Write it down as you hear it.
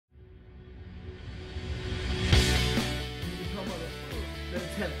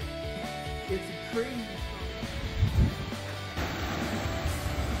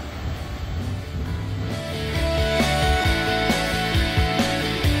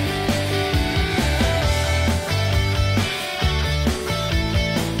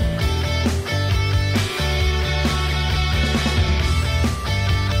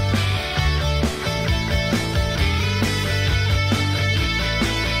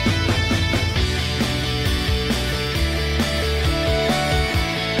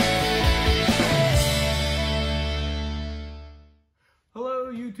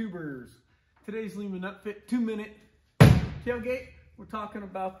Today's Leemen Upfit 2-minute tailgate. We're talking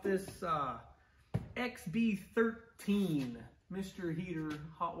about this XB13 Mr. Heater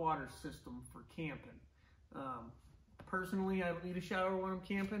hot water system for camping. Personally, I don't need a shower when I'm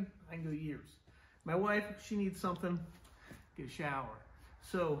camping. I can go years. My wife, if she needs something, get a shower.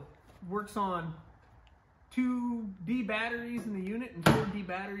 So, works on 2 D batteries in the unit and 4 D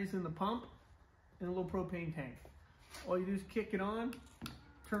batteries in the pump and a little propane tank. All you do is kick it on,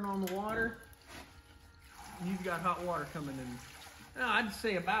 turn on the water, and you've got hot water coming in. I'd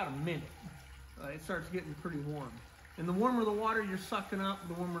say about a minute. It starts getting pretty warm. And the warmer the water you're sucking up,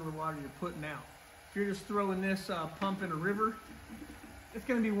 the warmer the water you're putting out. If you're just throwing this pump in a river, it's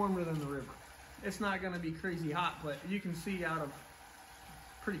going to be warmer than the river. It's not going to be crazy hot, but you can see out of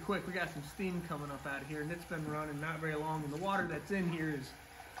pretty quick, we got some steam coming up out of here, and it's been running not very long, and the water that's in here is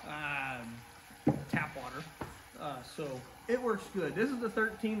tap water. So it works good. This is the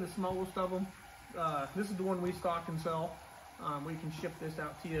 13, the smallest of them. This is the one we stock and sell. We can ship this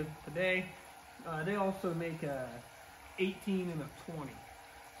out to you today. They also make a 18 and a 20.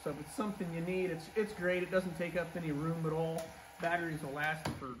 So if it's something you need, it's great. It doesn't take up any room at all. Batteries will last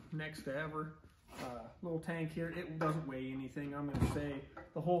for next to ever. Little tank here, it doesn't weigh anything. I'm gonna say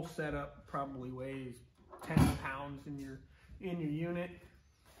the whole setup probably weighs 10 pounds in your unit.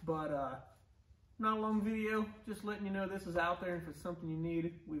 But not a long video, just letting you know this is out there, and if it's something you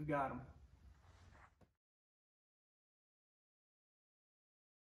need, we've got them.